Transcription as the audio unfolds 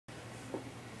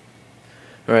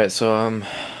Alright, so I'm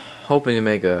hoping to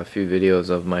make a few videos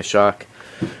of my shock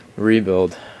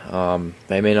rebuild.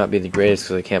 They may not be the greatest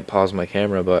because I can't pause my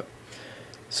camera, but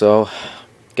so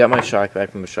got my shock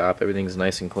back from the shop. Everything's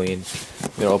nice and clean.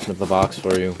 I'm gonna open up the box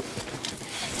for you.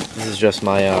 This is just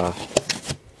my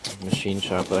machine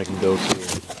shop that I can go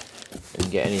to and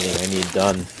get anything I need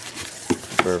done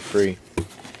for free.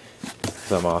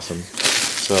 So I'm awesome.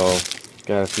 So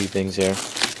got a few things here.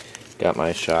 Got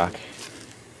my shock.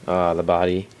 The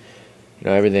body,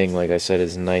 everything, like I said,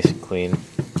 is nice and clean.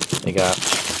 I got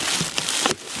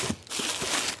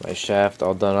my shaft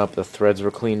all done up. The threads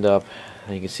were cleaned up.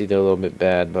 You can see they're a little bit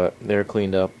bad, but they're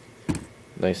cleaned up,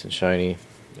 nice and shiny.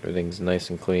 Everything's nice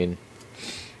and clean.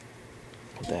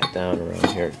 Put that down around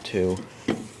here too.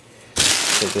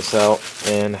 Take this out,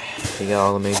 and we got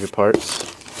all the major parts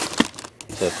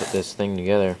to put this thing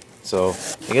together. So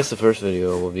I guess the first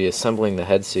video will be assembling the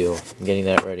head seal and getting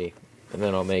that ready. And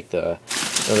then I'll make another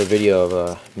video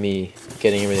of me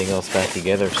getting everything else back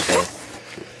together. So,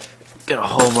 got a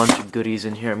whole bunch of goodies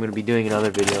in here. I'm going to be doing in other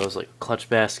videos, like clutch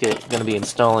basket. I'm going to be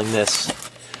installing this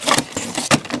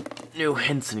new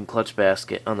Hinson clutch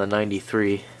basket on the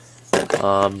 93.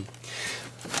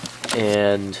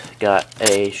 And got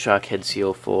a shock head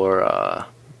seal for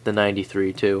the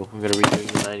 93 too. I'm going to be doing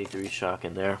the 93 shock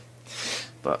in there.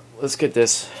 But let's get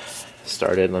this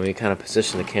started. Let me kind of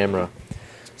position the camera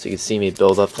so you can see me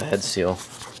build up the head seal.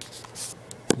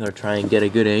 I'm going to try and get a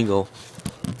good angle.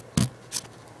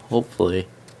 Hopefully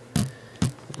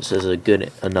this is a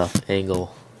good enough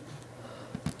angle.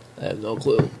 I have no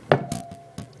clue.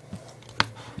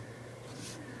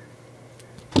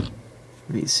 Let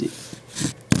me see.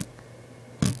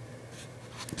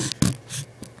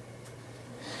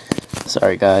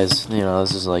 Sorry guys,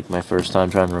 this is like my first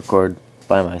time trying to record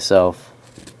by myself.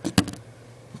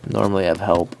 Normally I have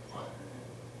help.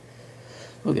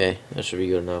 Okay, that should be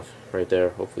good enough right there.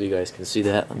 Hopefully you guys can see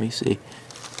that. Let me see.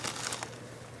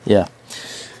 Yeah.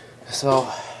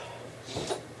 So,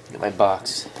 get my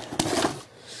box.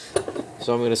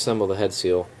 So I'm going to assemble the head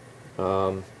seal.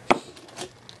 Going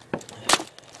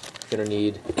to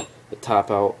need the top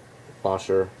out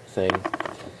washer thing.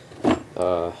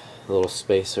 A little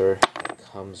spacer that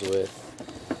comes with.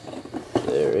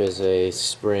 There is a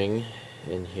spring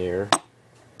in here.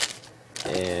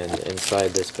 And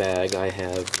inside this bag I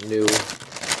have new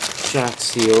shock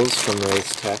seals from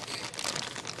Race Tech.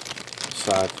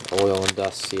 Shock oil and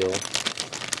dust seal.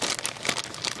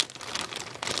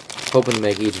 Hoping to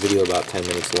make each video about 10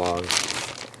 minutes long.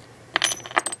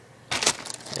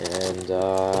 And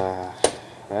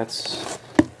that's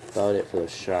about it for the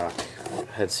shock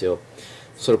head seal.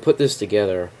 So to put this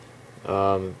together,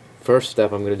 first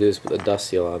step I'm going to do is put the dust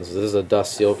seal on. So this is a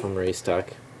dust seal from Race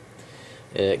Tech.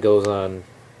 And it goes on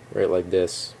right like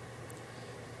this.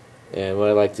 And what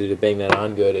I like to do to bang that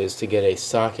on good is to get a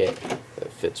socket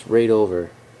that fits right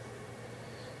over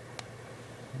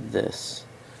this.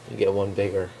 You get one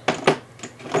bigger.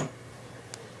 It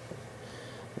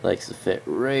likes to fit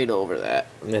right over that.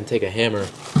 And then take a hammer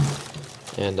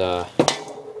and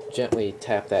gently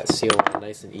tap that seal on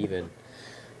nice and even.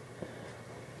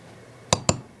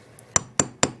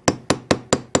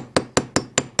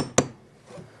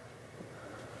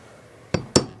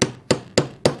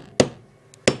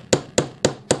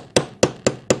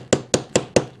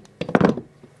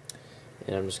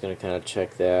 And I'm just going to kind of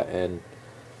check that and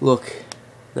look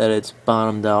that it's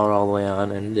bottomed out all the way on,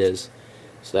 and it is.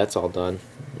 So that's all done.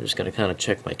 I'm just going to kind of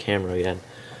check my camera again.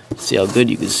 See how good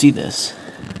you can see this.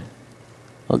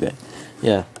 Okay.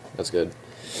 Yeah, that's good.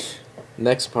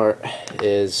 Next part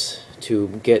is to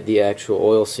get the actual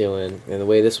oil seal in. And the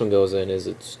way this one goes in is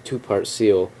it's two-part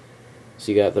seal.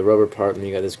 So you got the rubber part and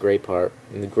you got this gray part.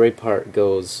 And the gray part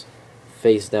goes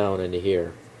face down into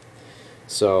here.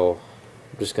 So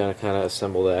I'm just going to kind of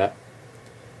assemble that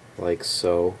like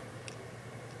so.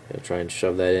 I'm going to try and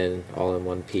shove that in all in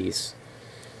one piece.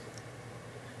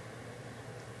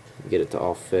 Get it to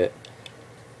all fit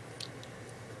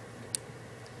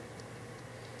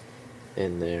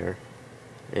in there.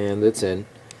 And it's in.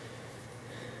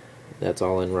 That's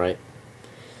all in right.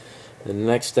 And the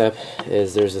next step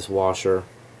is there's this washer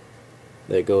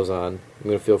that goes on. I'm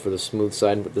going to feel for the smooth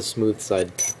side and put the smooth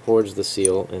side towards the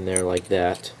seal in there like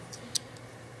that.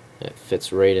 It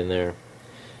fits right in there.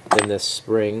 Then this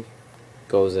spring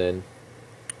goes in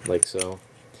like so.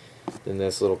 Then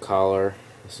this little collar,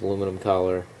 this aluminum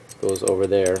collar, goes over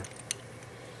there.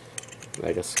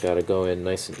 I guess gotta go in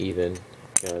nice and even.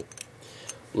 Gotta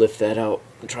lift that out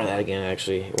and try that again.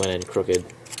 Actually, it went in crooked.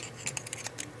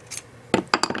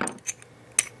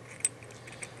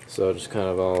 So just kind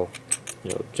of all,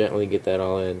 gently get that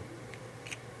all in.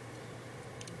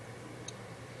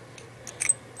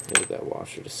 Maybe that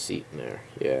washer, the seat in there.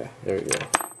 Yeah, there we go.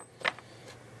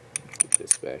 Get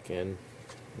this back in.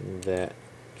 And that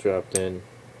dropped in.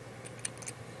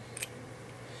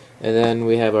 And then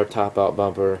we have our top out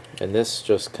bumper, and this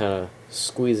just kind of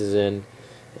squeezes in,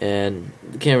 and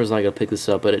the camera's not going to pick this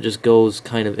up, but it just goes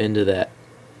kind of into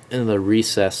the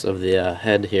recess of the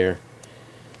head here,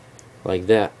 like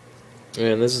that.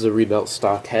 And this is a rebuilt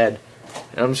stock head,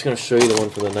 and I'm just going to show you the one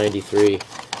from the 93.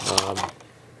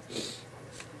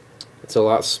 It's a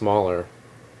lot smaller,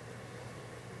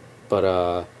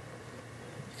 but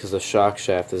because the shock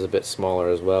shaft is a bit smaller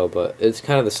as well, but it's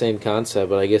kind of the same concept,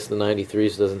 but I guess the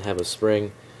 93s doesn't have a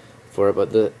spring for it,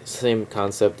 but the same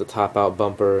concept, the top out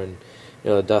bumper and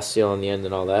the dust seal on the end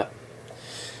and all that.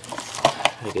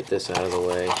 Let me get this out of the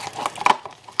way.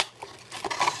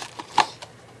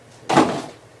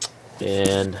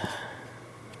 And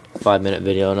 5-minute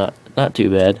video, not too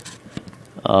bad.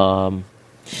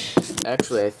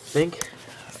 Actually, I think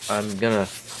I'm gonna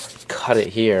cut it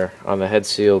here on the head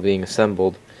seal being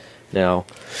assembled now,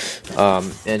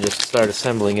 and just start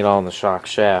assembling it all in the shock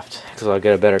shaft because I'll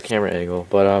get a better camera angle.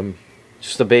 But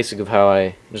just the basic of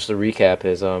how just the recap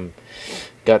is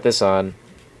got this on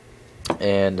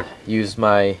and used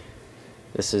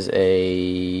this is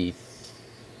a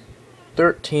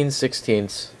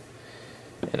 13/16,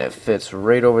 and it fits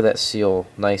right over that seal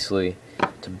nicely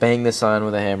to bang this on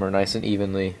with a hammer nice and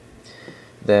evenly.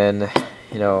 Then,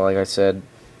 like I said,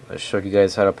 I showed you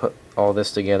guys how to put all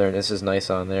this together, and this is nice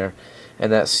on there,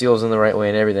 and that seal's in the right way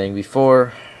and everything.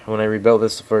 Before, when I rebuilt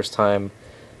this the first time,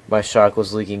 my shock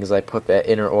was leaking because I put that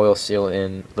inner oil seal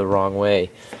in the wrong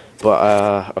way.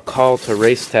 But a call to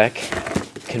Race Tech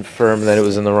confirmed that it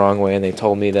was in the wrong way, and they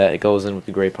told me that it goes in with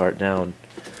the gray part down.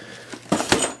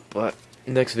 But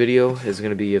next video is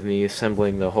going to be of me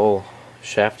assembling the whole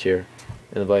shaft here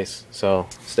in the vise, so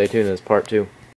stay tuned, that's part 2.